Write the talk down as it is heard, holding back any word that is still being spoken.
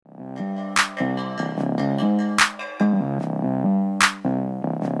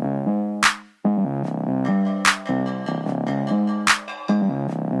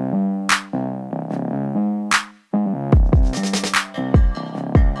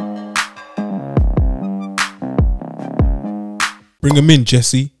Bring him in,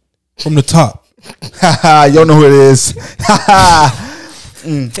 Jesse, from the top. Y'all know who it is.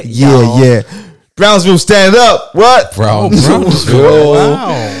 Yeah. Brownsville, stand up. What? Brownsville.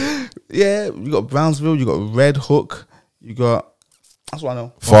 Wow. Yeah, you got Brownsville, you got Red Hook, you got, that's what I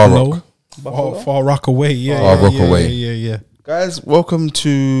know. Far Rock. Far Rockaway. Yeah. Far Rockaway. Yeah. Guys, welcome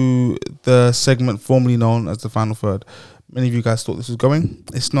to the segment formerly known as the Final Third. Many of you guys thought this was going.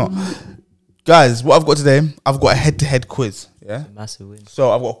 It's not. Guys, what I've got today, I've got a head-to-head quiz. Yeah, Massive win.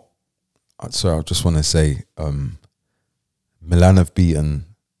 so I've got. So I just want to say, Milan have beaten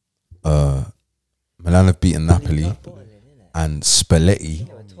Napoli, and Spalletti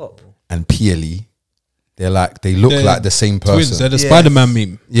and Pioli. They look like the same person. Twins. They're the Spider-Man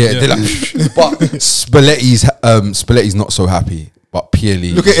meme. Yeah, they're like, but Spalletti's not so happy. But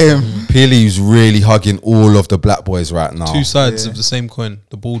Pioli, Look at him. Pioli's really hugging all of the black boys right now. Two sides of the same coin.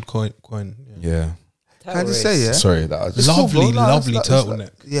 The bald coin. Yeah. Can I just say, yeah? Sorry, that was Lovely turtleneck.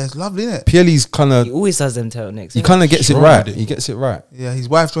 Yeah, it's lovely, isn't it? Pioli's kind He of. always has them turtlenecks. He kind of gets it Strong right. with it. He gets it right. Yeah, his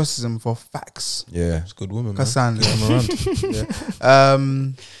wife dresses him for facts. Yeah. It's a good woman, man. Cassandra. Yeah.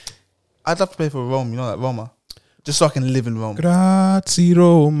 I'd love to play for Rome, you know, like Roma. Just so I can live in Rome. Grazie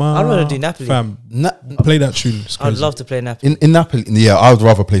Roma. I'd rather do Napoli. Fam, play that tune. It's I'd crazy. love to play Napoli. In Napoli, yeah, I would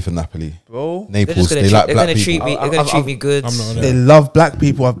rather play for Napoli. Bro, Naples, they like they're black gonna treat people. me. They're gonna treat me good. I'm not on they it. love black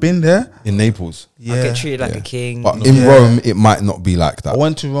people. I've been there. In Naples, I Yeah. get treated like Yeah. a king. but in Yeah. Rome, it might not be like I that.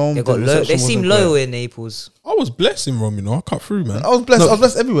 went to Rome. They the got reception they seem wasn't loyal great. in Naples. I was blessed in Rome, you know. I cut through, man. I was blessed. No. I was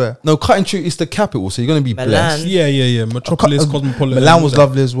blessed everywhere. No, cutting through is the capital, so you're gonna be Milan. blessed. Yeah. Metropolis, cosmopolitan. Milan was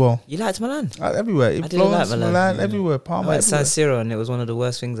lovely as well. You liked Milan? Everywhere. I didn't Florence, like Milan, Milan. everywhere. I Parma, went San everywhere. Siro and it was one of the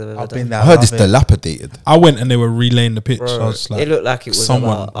worst things I've ever I've done. been there. I heard love it's it. dilapidated. I went and they were relaying the pitch. Bro, I was like, it looked like it was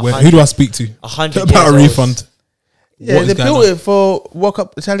someone. about Who do I speak to? 100 About a years old. refund. Yeah, What they is going built on? it for World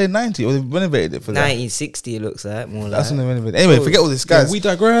Cup Italian 90, or they renovated it for that. 1960 it looks like more like. That's when they renovated. Anyway, forget all this, guys. We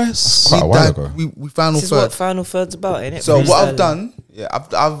digress. Quite a while ago. We final This is what third. Final Third's about, innit? So what I've Freestyling. done, yeah,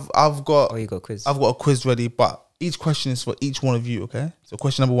 I've got Oh, you got a quiz. I've got a quiz ready, but each question is for each one of you. Okay, so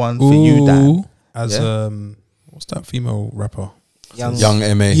question number one for you, Dan. Ooh, as Yeah. what's that female rapper? Young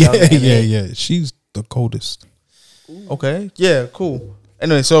MA. Yeah. She's the coldest. Okay, yeah, cool.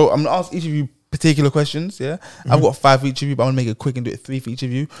 Anyway, so I'm gonna ask each of you particular questions. Yeah, I've got 5 for each of you, but I'm gonna make it quick and do it 3 for each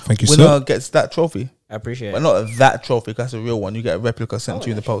of you. Thank you, Winner sir. gets that trophy, I appreciate but it. not that trophy. 'Cause that's a real one. You get a replica sent to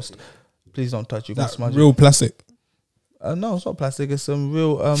you in the post. Please don't touch it. You can That smudge real plastic. it. No, it's not plastic. It's some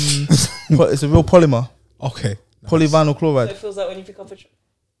real it's a real polymer, Okay. polyvinyl So chloride. it feels like when you pick up a.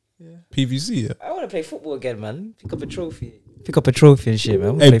 PVC. Yeah. I want to play football again, man. Pick up a trophy. Pick up a trophy and shit, man.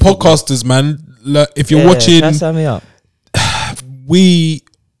 I wanna Hey, play football. podcasters, man. Look, if you're Yeah, watching, try to sign me up. we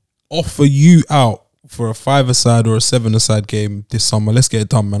offer you out for a 5-a-side or a 7-a-side game this summer. Let's get it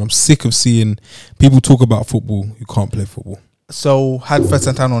done, man. I'm sick of seeing people talk about football who can't play football. So had Fred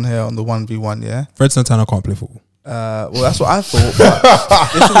Santana on here on the 1v1. Yeah. Fred Santana can't play football. Well, that's what I thought.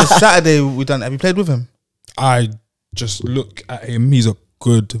 But this was a Saturday we done. Have you played with him? I just look at him. He's a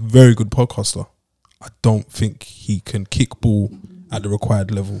very good podcaster. I don't think he can kick ball at the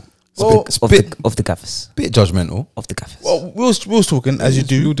required level. Well, It's Off the gaffers. bit judgmental. Off the gaffers. well, we was talking as you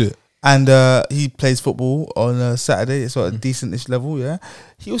do, it. and he plays football on a Saturday. It's at a decentish level. Yeah,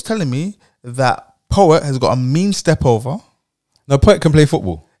 he was telling me that Poet has got a mean step over, No, Poet can play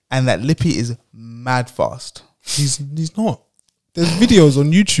football. and that Lippy is mad fast. He's not. There's videos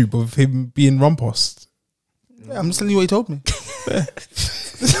on YouTube of him being rumpost. Yeah, I'm just telling you what he told me.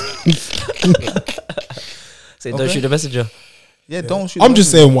 So don't okay. shoot the messenger. Yeah, don't shoot. I'm the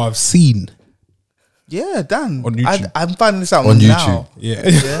just messenger. saying what I've seen. Yeah, Dan. On YouTube. I'm finding this out On now. YouTube. Yeah.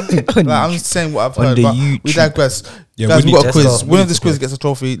 Yeah, like, I'm just saying what I've On heard. the But we YouTube. digress. Yeah, Guys, we we've got need a to- quiz. let's go. Winner We of this need to quiz play. gets a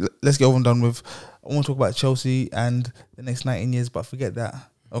trophy. Let's get over and done with. I want to talk about Chelsea and the next 19 years, but forget that.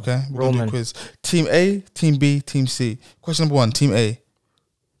 Okay, we're gonna do a Roman. quiz. Team A, Team B, Team C. Question number 1, Team A.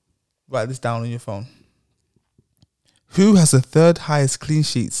 Write this down on your phone. Who has the third highest clean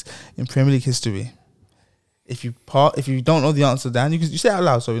sheets in Premier League history? If you don't know the answer, Dan, you say it out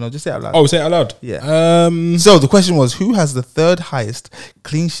loud. So just say it out loud. Oh, say it out loud. Yeah. So the question was, who has the third highest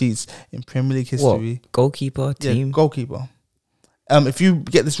clean sheets in Premier League history? What? Goalkeeper, Yeah, team. goalkeeper. If you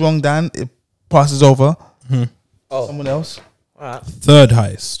get this wrong, Dan, it passes over. Oh. Someone else. Alright. Third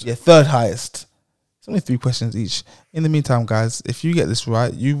highest. Yeah, third highest. It's only 3 questions each. In the meantime, guys, if you get this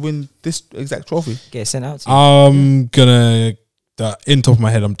right, you win this exact trophy. Get it sent out to you. I'm gonna. In top of my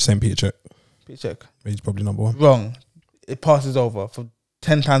head, I'm saying Peter Cech. Quick check. He's probably number one. Wrong. It passes over for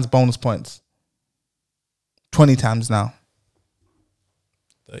 10 times bonus points. 20 times now.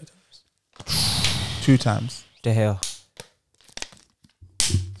 30 2 times. The hell.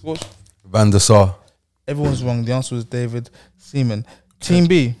 Van der Sar. Everyone's wrong. The answer was David Seaman. Team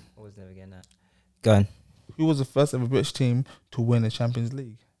B. I was never getting that. Go on. Who was the first ever British team to win a Champions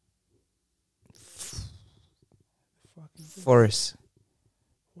League? Forest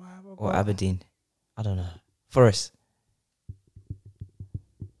or Aberdeen. I don't know. Forest.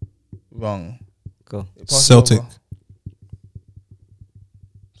 Wrong. Go. It passes Celtic.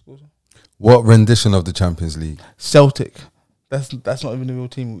 over. What rendition of the Champions League? Celtic. That's not even the real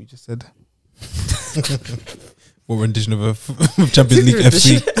team we just said. What rendition of a Champions League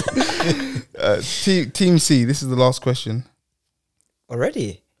FC? Team C. This is the last question.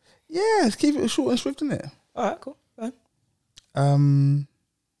 Already? Yeah, let's keep it short and swift, innit? All right, cool. Go on.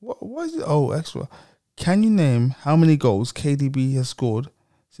 What is it? Oh, extra. Can you name how many goals KDB has scored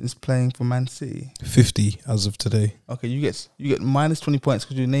since playing for Man City? 50 as of today. Okay, you get minus 20 points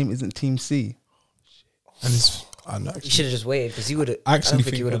because your name isn't Team C. And it's, I know, You should have just waited because you would have. I I actually don't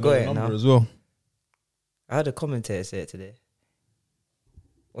think think you I would have know got the it number now. as well. I had a commentator say it today.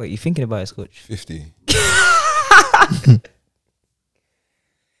 Wait, you thinking about it, Scotch? 50.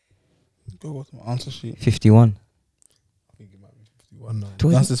 Go to my answer sheet. 51. I think it might be 51 now.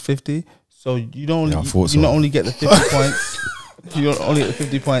 The answer's 50. So you don't only Yeah, I thought you so. not only get the 50 points. You don't only get the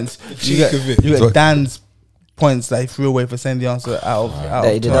 50 points. You cheek of it. get So- Dan's points that he threw away for saying the answer out of That,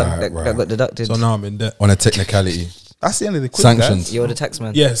 you of deduct, time. that, right. that got deducted. So now I'm in debt. On a technicality. That's the end of the quiz, Sanctions. guys. You're the tax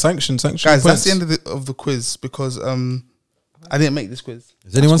man. Yeah, sanction. Guys, that's points. the end of the quiz because I didn't make this quiz.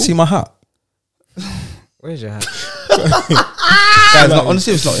 Does anyone see my hat? Where's your hat? Guys, no,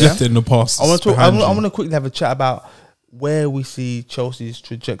 honestly, it's not. Yeah, left it in the past. I want It's to talk. behind I you. want to quickly have a chat about where we see Chelsea's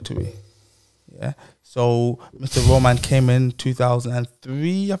trajectory. Yeah. So Mr. Roman came in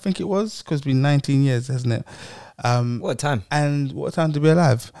 2003, I think it was, because it's been 19 years, hasn't it? What a time. And what a time to be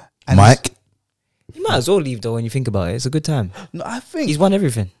alive. And Mike? You might as well leave though when you think about it. It's a good time. No, I think He's won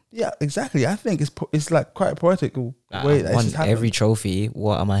everything. yeah, exactly. I think it's like quite poetical way that won it's happened. every trophy.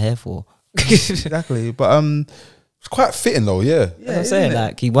 What am I here for? Exactly, but It's quite fitting though, yeah. That's what I'm saying.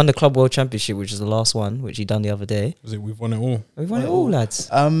 Like he won the Club World Championship, which is the last one, which he done the other day. Was it? We've won it all. We've won it all, lads.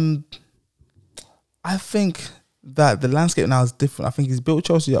 I think that the landscape now is different. I think he's built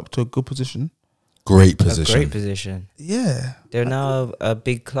Chelsea up to a good position. Great A position. great position. Yeah, They're now a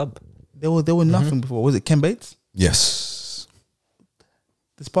big club. they were nothing before. Was it Ken Bates? Yes.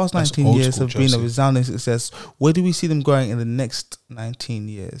 This past That's 19 old years school have been a Chelsea. resounding success. Where do we see them going in the next 19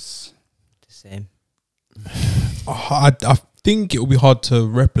 years? The same. I think it will be hard to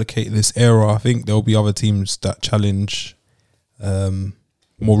replicate this era. I think there will be other teams that challenge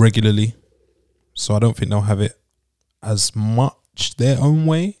more regularly. So I don't think they'll have it as much their own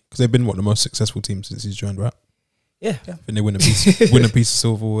way because they've been the most successful team since he's joined, right? Yeah. I think they win a piece of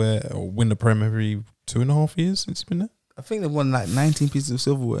silverware or win the Prem every 2.5 years since he's been there. I think they've won like 19 pieces of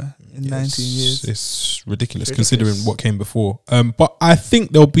silverware in 19 years. It's ridiculous, It's considering ridiculous. what came before. But I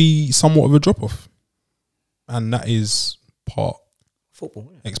think there'll be somewhat of a drop off, and that is part Football.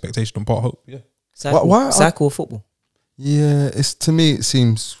 Isn't it? expectation and part hope. Yeah. Cycle, why- cycle or football? Yeah, it's to me it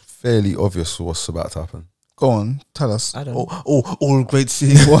seems fairly obvious what's about to happen. Go on, tell us. I don't know. All great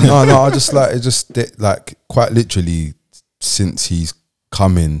seeing one. no, I just like it. Just like quite literally, since he's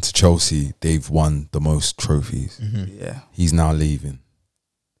come into Chelsea, they've won the most trophies. Yeah. He's now leaving.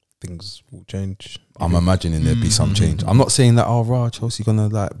 Things will change. I'm imagining there'd be some change. I'm not saying that Chelsea gonna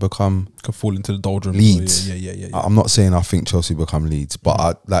like become Can fall into the doldrums. Leeds. Yeah. I'm not saying I think Chelsea become Leeds, but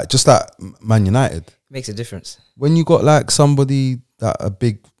I like just like Man United. Makes a difference. When you got like somebody that a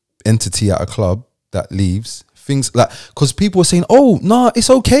big entity at a club that leaves, things like because people were saying, "Oh no, it's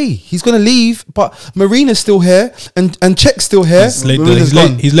okay, he's gonna leave," but Marina's still here and Czech's still here. He's laid, Marina's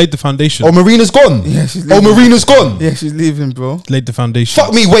gone. he's laid the foundation. Oh, Marina's gone. Yeah, she's Oh, leaving. Marina's gone. Yeah, she's leaving, bro. Laid the foundation.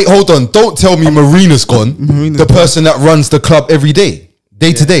 Fuck me. Wait, hold on. Don't tell me Marina's gone. Marina's the gone. person that runs the club every day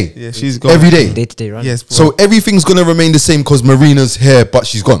to day. Yeah, she's gone. Every day. Day to day run. Yes, bro. So everything's gonna remain the same because Marina's here, but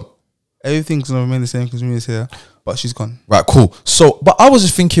she's gone. Everything's gonna remain the same because Marina's here, but she's gone. Right, cool. So, but I was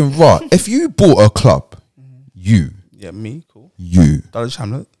just thinking, right, if you bought a club, you Yeah, me, cool. Dulwich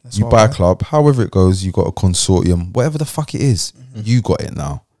Hamlet. That's you what buy I a club, however it goes, you got a consortium, whatever the fuck it is, you got it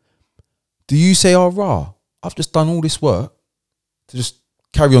now. Do you say, oh, rah, I've just done all this work to just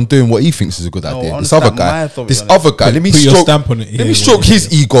carry on doing what he thinks is a good No, idea? This honestly, other my guy, thought this on it. other guy, let me Put your stroke, stamp on it. let me stroke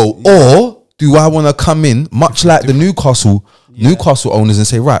his ego, or do I want to come in, much like the Newcastle owners, and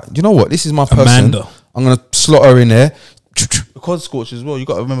say, right, you know what, this is my person. Amanda. I'm gonna slot her in there. because Scorch as well, you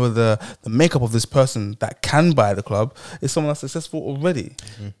got to remember the makeup of this person that can buy the club is someone that's successful already.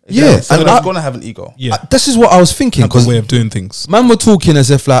 Yeah, someone and that's I- going to have an ego. Yeah, This is what I was thinking, have because a way of doing things. man were talking as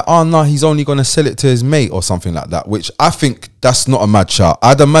if like, oh no, he's only gonna sell it to his mate or something like that, which I think that's not a mad shout.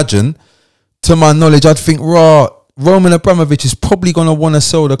 I'd imagine, to my knowledge, I'd think Roman Abramovich is probably gonna want to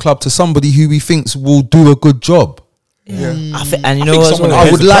sell the club to somebody who he thinks will do a good job. Yeah. And you I know think what? as someone well?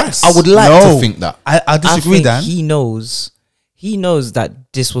 pays the price. I would like No. to think that. I disagree, think Dan. he knows that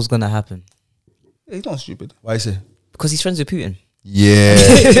this was gonna happen He's not stupid. Why is it? because he's friends with Putin. Yeah,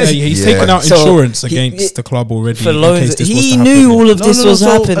 Yeah, he's taken out So, insurance he- against the club already. For in loans, case this was he to knew happen. all of this was so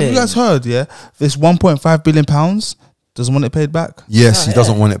happening. Have you guys heard? Yeah, this 1.5 billion pounds doesn't want it paid back. Yes, Oh, he yeah.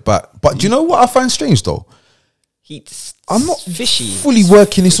 doesn't want it back. But do you know what I find strange though? I'm not fishy. fully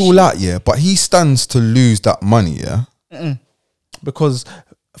working this all out, yeah. But he stands to lose that money, yeah. Because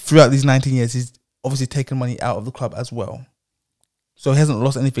throughout these 19 years, he's obviously taken money out of the club as well. So he hasn't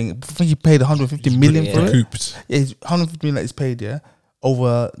lost anything. I think he paid 150 million for it. Recouped. Yeah, he's 150 million that he's paid, yeah,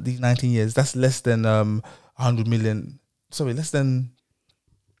 over these 19 years. That's less than 100 million. Sorry, less than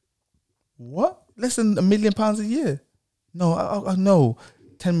what? Less than £1 million a year. No, I no.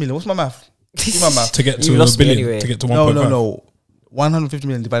 10 million. What's my math? Do my math. To get You to a lost me billion, anyway. to get to 1.5. No. 150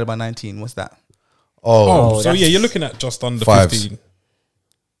 million divided by 19. What's that? Oh, Oh, so yeah, that's- you're looking at just under Fives. 15.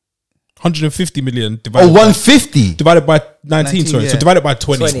 150 million divided Oh, 150. divided by 19, 19, sorry. yeah. So divided by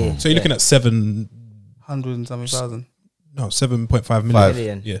 20. 20, So you're looking yeah. at 7 100 and something thousand. no, 7.5 Five. million.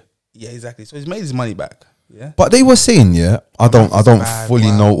 Million. Yeah. Yeah, exactly. So he's made his money back. Yeah. But they were saying, yeah, I don't bad, fully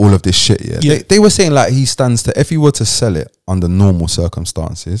wow. know all of this shit, yeah. Yeah. They were saying like he stands to, if he were to sell it under normal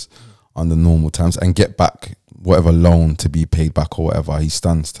circumstances, under normal times, and get back whatever loan to be paid back or whatever, he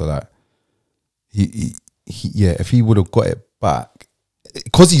stands to like, he yeah, if he would have got it back,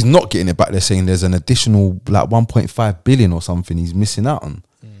 because he's not getting it back, they're saying there's an additional like 1.5 billion or something he's missing out on.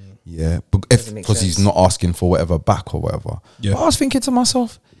 Yeah, Doesn't make because he's sense. not asking for whatever back or whatever. Yeah. But I was thinking to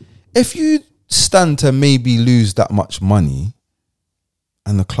myself, if you stand to maybe lose that much money,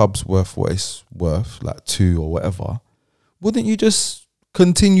 and the club's worth what it's worth, like 2 or whatever, wouldn't you just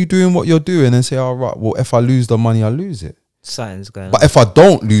continue doing what you're doing and say, all right, well, if I lose the money, I lose it. Something's going But on. if I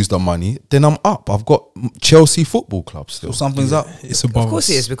don't lose the money, then I'm up. I've got Chelsea Football Club still. So something's up. It's above Of course us.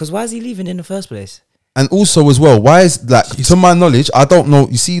 it is, because why is he leaving in the first place? And also as well, why is like, to my knowledge, I don't know.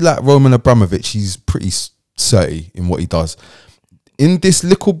 You see, like Roman Abramovich, he's pretty certy in what he does. In this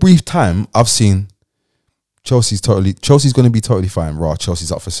little brief time, I've seen Chelsea's going to be totally fine. Raw,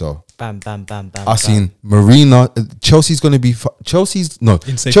 Chelsea's up for sale. Bam, bam, bam, bam. I've seen Marina. Chelsea's going to be. Chelsea's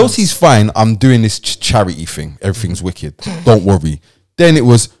safe Chelsea's fine. I'm doing this charity thing. Everything's wicked. Don't worry. Then it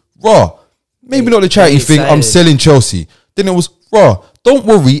was raw. Maybe not the charity Very thing. I'm excited. selling Chelsea. Then it was raw. Don't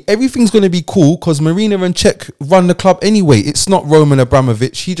worry. Everything's going to be cool because Marina and Czech run the club anyway. It's not Roman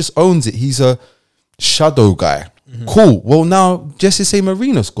Abramovich. He just owns it. He's a shadow guy. Cool. Well, now Jesse say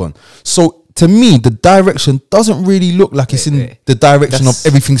Marina's gone. So to me, the direction doesn't really look like it's in wait. the direction That's- of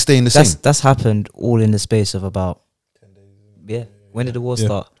everything staying the same. That's happened all in the space of about 10 days. Yeah. When did the war Yeah.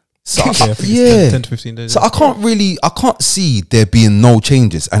 start? So Yeah, I think it's yeah. 10 to 15 days. So I can't see there being no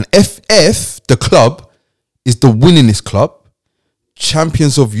changes. And if the club is the winningest club,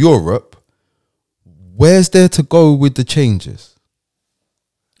 champions of Europe, where's there to go with the changes?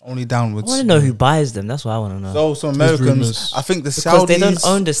 Only I downwards. want to know who buys them. That's what I want to know. So some Americans, rumours. I think the Because Saudis, they don't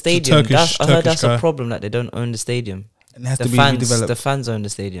own the stadium. Turkish- I heard Turkish that's guy. a problem, that they don't own the stadium. and it has The to be fans, redeveloped. the fans own the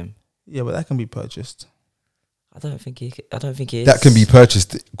stadium. Yeah, but that can be purchased. I don't think it is. That can be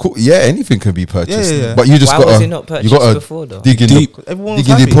purchased. Cool. Yeah, anything can be purchased. Yeah. But you just Why got was it not purchased before though? dig in Deep. the, Everyone was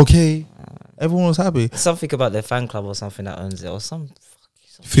dig in the happy. poke. Everyone was happy Something about their fan club or something that owns it, or some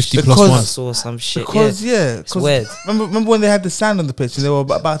 50 Because- plus I one. saw some shit. because It's weird. Remember when they had the sand on the pitch and they were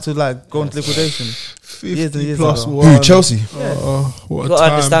about to like go into liquidation? Years and years plus ago. one. Who, Chelsea? Oh, what You a got to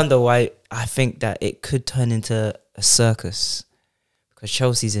time. understand though why I think that it could turn into a circus, because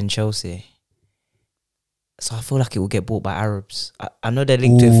Chelsea's in Chelsea. So I feel like it will get bought by Arabs. I know they're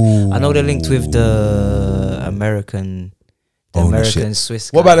linked with. I know they're linked with the American, Ownership.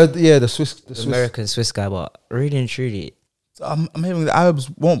 Swiss. What guy. about the Swiss? The the Swiss. American Swiss guy? But really and truly, So I'm hearing the Arabs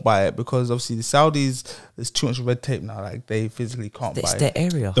won't buy it because obviously the Saudis, there's too much red tape now. Like they physically can't it's buy their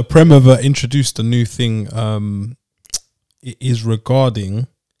it. area. The Prem have introduced a new thing. It is regarding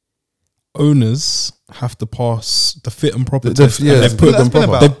owners have to pass the fit and proper test. and yeah, they've put that's been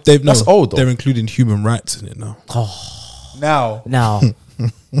about- they've no, That's old though. they're including human rights in it now. Now, Now,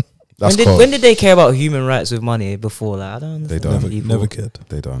 That's when did they care about human rights with money before? Like I don't understand. They don't. people. Never cared.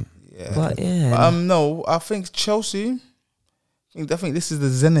 They don't. yeah. But yeah, No, I think Chelsea. I think this is the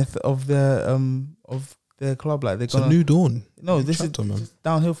zenith of their their club. Like they're It's a gonna new dawn. no. This is Chapter, man. just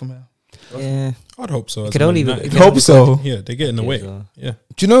downhill from here. Yeah. I'd hope so. as could a only- Man it United could fan. Hope so. Yeah, they're getting Okay, away. so- Yeah.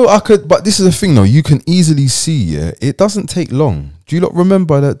 Do you know I could? But this is the thing, though. You can easily see. Yeah, it doesn't take long. Do you not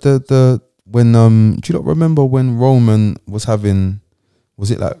remember that the when Do you not remember when Roman was having? Was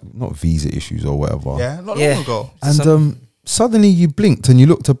it like not visa issues or whatever? Yeah, not Yeah. long ago. And suddenly you blinked and you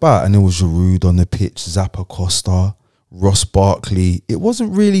looked about and there was Giroud on the pitch, Zappa Costa, Ross Barkley. It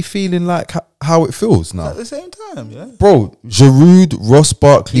wasn't really feeling like how it feels now. At the same time, yeah. Bro, Giroud, Ross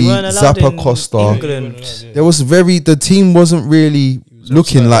Barkley, You weren't allowed Zappa in Costa. England. There was the team wasn't really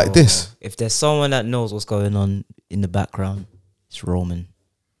looking like this. If there's someone that knows what's going on in the background, it's Roman.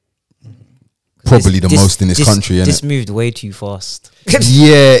 Probably the most in this country, innit? This moved way too fast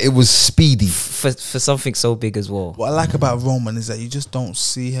Yeah, it was speedy. for something so big as well. What I like about Roman is that you just don't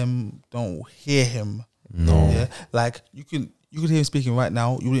see him, don't hear him. No. Yeah, like you could hear him speaking right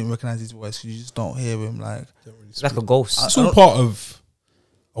now. You wouldn't recognize his voice because you just don't hear him. Like It's like a ghost. It's all part of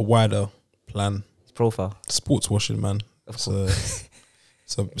a wider plan. Profile. Sports washing, man. Of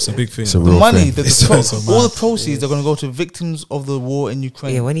It's a big thing. It's a the real money, thing. all the proceeds are going to go to victims of the war in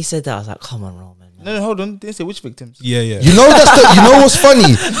Ukraine. Yeah, when he said that, I was like, "Come on, Roman." No, hold on. Didn't say which victims. Yeah. You know you know what's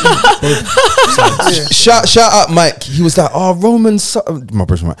funny? Shout out Mike. He was like, "Oh, Roman's my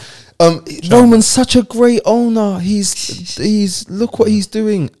brother Mike. Roman's such a great owner. He's look what he's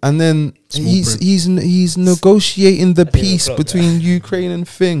doing." And then he's negotiating the peace between Ukraine and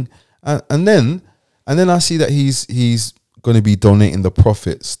thing. And then I see that he's going to be donating the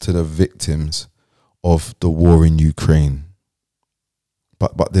profits to the victims of the war in Ukraine.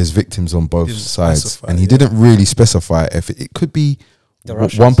 But there's victims on both Didn't sides, specify, and he yeah. didn't really specify if it could be The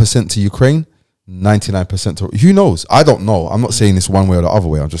Russians. 1% to Ukraine, 99% to who knows? I don't know. I'm not saying this one way or the other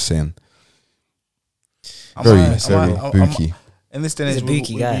way. I'm just saying very booky. In this day and He's age, a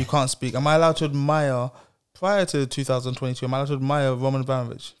booky guy. you can't speak. Am I allowed to admire prior to 2022? Am I allowed to admire Roman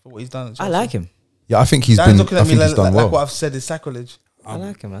Abramovich for what he's done? at I Chelsea? like him. Yeah, I think he's Dan's been. looking I at me think he's like, done like well. what I've said is sacrilege. I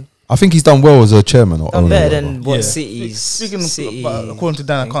like him, man. I think he's done well as a chairman or Done owner. better than what Yeah. City's. Speaking, City. but according to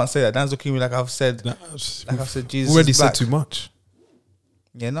Dan, I thing. can't say that. Dan's looking at me like I've said. Nah, Like I've said, Jesus already is said black. too much.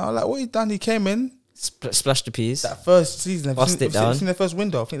 Yeah, no, like what he done. He came in Splash the peas. that first season. Have you Bust seen, it have you down. seen their first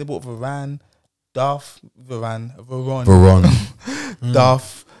window? I think they bought Varane, Veron, Varane.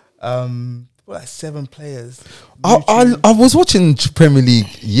 Duff. Like 7 players. I was watching Premier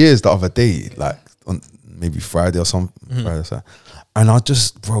League years the other day, like on maybe Friday or something. Friday or so. And I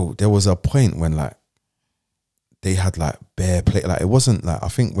just, bro, there was a point when like they had like bare play. Like it wasn't like, I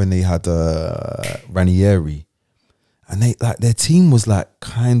think when they had Ranieri and they like their team was like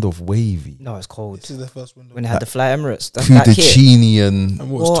kind of wavy. No, it's cold. This is their first window. When they had the Fly Emirates, that kit. Kudicini and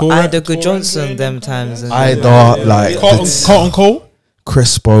And what was Or Torre- Ida Good Torre Johnson playing them them times. And Ida, like Carlton Cole.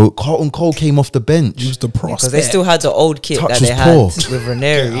 Crespo. Carlton Cole came off the bench. He was the because prospect. they still had the old kit Touch that was they had poor. with Get out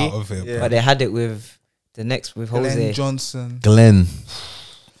Ranieri, of here, Yeah. bro. but they had it with the next with Glenn Jose. Johnson. Glenn,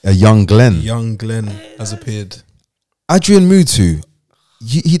 a young Glenn. Young Glenn has appeared. Adrian Mutu,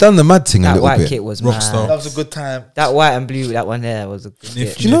 he done the mad thing a That little white bit. kit was Rockstar. That mad. was a good time. That white and blue, that one there was a good Nif-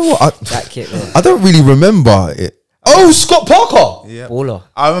 kit. Do you know what? That kit, though. I don't really remember it. Oh, Scott Parker. Yeah. Baller.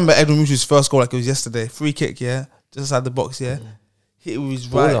 I remember Edwin Mutu's first goal like it was yesterday. Free kick, yeah. Just outside the box, yeah. Hit it with his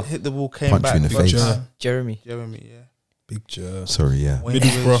right, Baller. hit the ball, came Punch back. you in the first face. time. Jeremy. Jeremy, yeah. Big Jer. Sorry, yeah. Wayne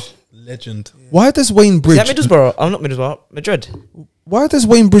Middlesbrough. Bridge. Legend. Why does Wayne Is Bridge? that Middlesbrough? I'm not Middlesbrough. Madrid. Why does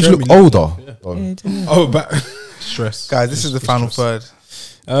Wayne Bridge Jeremy look older? Lin, Oh, back. Stress. Guys, this is the final Stress.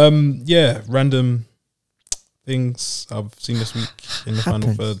 third. Yeah, random things I've seen this week in the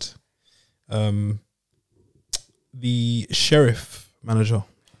final third. The Sheriff manager.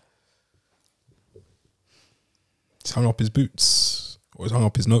 He's hung up his boots. Or he's hung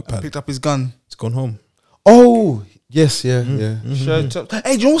up his notepad. Picked up his gun. He's gone home. Oh, yes, yeah, yeah. Shirt up.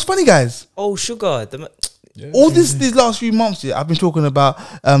 Hey, do you know what's funny, guys? Oh, Sugar. Yeah. All these last few months, yeah, I've been talking about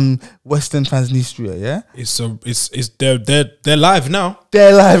Western Transnistria, yeah? It's they're live now.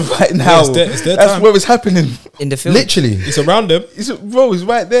 They're live right now. it's their That's time. where it's happening. In the field. Literally. It's around them. Bro, it's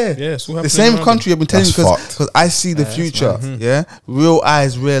right there. Yeah, it's all The happening same around country I've been telling you That's because I see the future. Yeah, real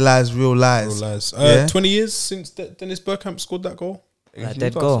eyes, real lies, real them. lies. Real lies. Yeah. 20 years since Dennis Bergkamp scored that goal. Against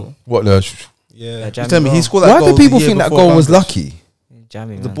dead Newcastle. goal. What the? Yeah. You tell me, he scored that Why goal. do people the year think that before goal was Bangladesh. lucky?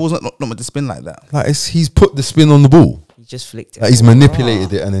 Jammy, The man. ball's not meant to spin like that. Like he's put the spin on the ball. He just flicked it. Like he's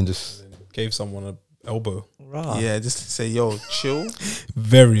manipulated it and then just. Gave someone an elbow. Rah. Yeah, just to say, yo, chill.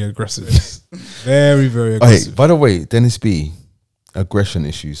 Very aggressive. very, very Oh, hey, aggressive. by the way, Dennis B, aggression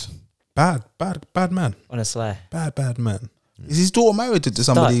issues. Bad man. On a sly. Bad man. Is his daughter married to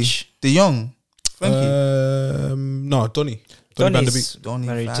somebody? Dutch. The young Frankie. No, Donny. Donny van de Donny's Beek, Donny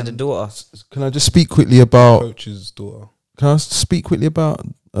married to Van- the daughter. Can I just speak quickly about? coach's daughter. Can I speak quickly about?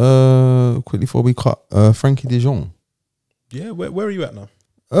 Quickly before we cut, Frankie De Jong. Yeah, where are you at now?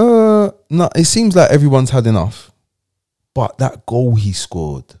 No, it seems like everyone's had enough. But that goal he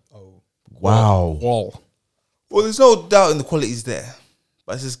scored. Oh, Wow. Wall. Well, there's no doubt in the qualities there,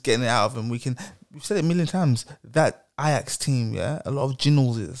 but it's just getting it out of him. We've said it a million times. That Ajax team, yeah, a lot of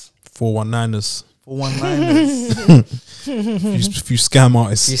Ginnels is 419ers. 419ers. Few scam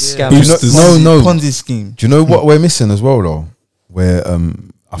artists. Few Yeah. scam Boosters. No. Ponzi scheme. Do you know what we're missing as well, though? Where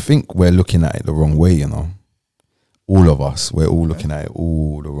I think we're looking at it the wrong way. You know, all of us, we're all looking at it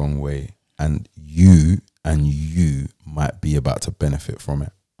all the wrong way, and you might be about to benefit from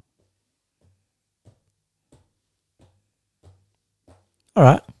it. All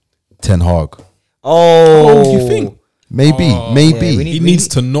right. Ten Hag, Oh, you think? maybe. Yeah, we He need- needs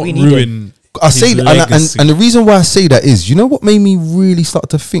to not we need ruin. I his say that, legacy. and the reason why I say that is, you know what made me really start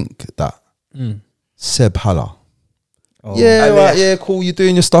to think that Seb Haller. Oh. Yeah, And right, yeah, cool. You're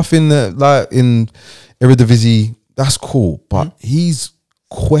doing your stuff in the in Eredivisie. That's cool, but he's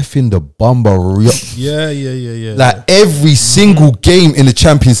queffing the Bamba. Yeah. Like every single game in the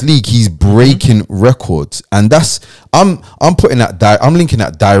Champions League, he's breaking records, and that's I'm putting that I'm linking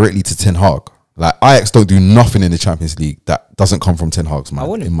that directly to Ten Hag. Like Ajax don't do nothing in the Champions League that doesn't come from Ten Hag's man,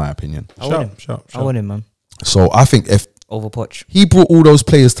 want him. in my opinion. I want him. Shout. I want him, man. So I think if Over Poch. he brought all those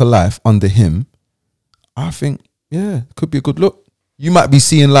players to life under him, I think it could be a good look. You might be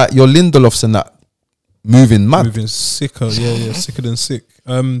seeing like your Lindelofs and that moving mad. Moving sicker, yeah, sicker than sick. This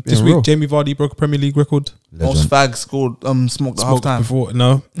Yeah, week, real. Jamie Vardy broke a Premier League record. Most fags scored, smoked at half Smoked time. before,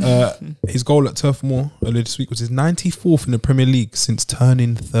 no. His goal at Turf Moor earlier this week was his 94th in the Premier League since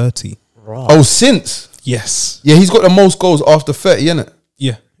turning 30. Oh, since Yes. he's got the most goals after 30, innit?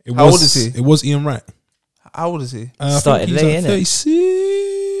 Yeah. It How was, old is he? It was Ian Wright. How old is he? I think Started he's late, at innit?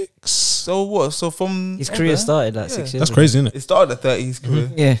 36. So what? So from His career started like 6 years That's ago. crazy, isn't it? It started at 30. His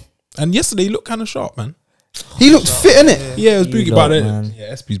career. Yeah. And yesterday he looked kind of sharp, man. He looked fit, innit? Yeah, it was You boogie lot, about it. man.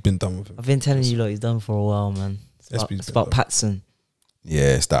 Yeah, SP's been done with him. I've been telling you, he's done for a while, man. It's SP's about been Patson.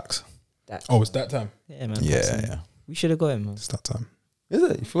 Yeah, Stacks. Oh, it's that time. Yeah, man. Yeah, Patson. yeah. We should have got him, man. It's that time. Is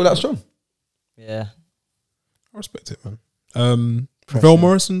it? You feel that strong? Yeah. I respect it, man. Pressure. Ravel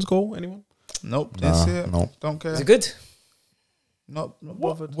Morrison's goal, anyone? Nope. That's Nah, it. no. Don't care. Is it good? Not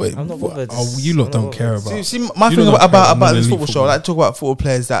bothered. Wait, I'm not what? bothered. Oh, you lot I'm don't not care bothered. about. See, my You thing don't care about about this non-elite football show, I football. like to talk about football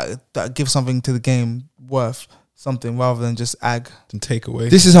players that give something to the game worth something rather than just ag. And take away.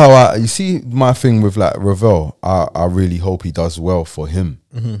 This is how you see my thing with like Ravel. I really hope he does well for him.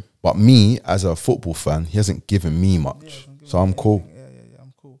 But me as a football fan, he hasn't given me much, so I'm cool. Yeah,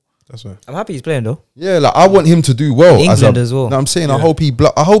 I'm cool. That's right. I'm happy he's playing, though. Yeah, like I want him to do well. England as well. No, I'm saying Yeah.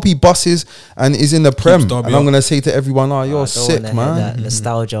 I hope he buses and is in the Prem. Derby And I'm up. gonna say to everyone, "Oh, I you're don't sick, wanna hear that man."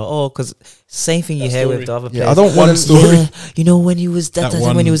 nostalgia. Oh, because same thing you That hear story. with the other players. Yeah, I don't want story. story. Yeah, you know when he was That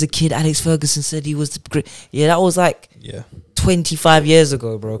when one- he was a kid, Alex Ferguson said he was the great. Yeah, that was like Yeah. 25 years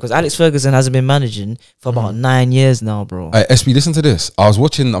ago, bro. Because Alex Ferguson hasn't been managing for about 9 years now, bro. Hey, SB, listen to this. I was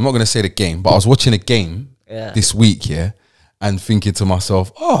watching. I'm not gonna say the game, but I was watching a game Yeah. this week, yeah, and thinking to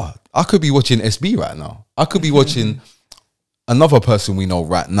myself, "Oh, I could be watching SB right now. I could be watching another person we know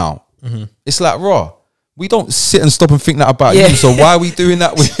right now." It's like, raw. We don't sit and stop and think that about Yeah. you. So why are we doing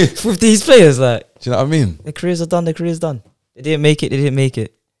that with? Do With these players, like you know what I mean? their careers are done. Their careers done. They didn't make it. They didn't make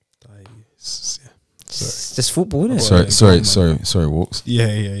it. It's just football, isn't it? Sorry, Walks. Yeah.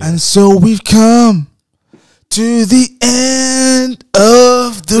 And so we've come to the end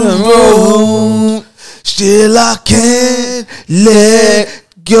of the road. Still I can't let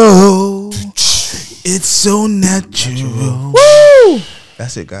go. It's so natural. Woo!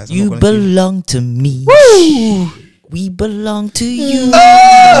 That's it, guys. I'm You not gonna keep- belong to me. We belong to you.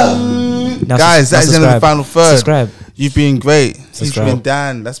 Now Guys, that is the end of the subscribe. final third. Subscribe. You've been great. He's Subscribe. been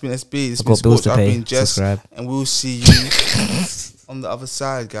Dan. That's been SB. This has I've been got bills Sports. to I've pay. been Jess. Subscribe. And we'll see you on the other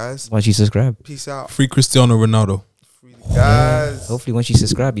side, guys. Once you subscribe. Peace out. Free Cristiano Ronaldo. Guys. Hopefully, once you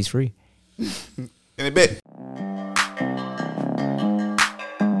subscribe, he's free. In a bit.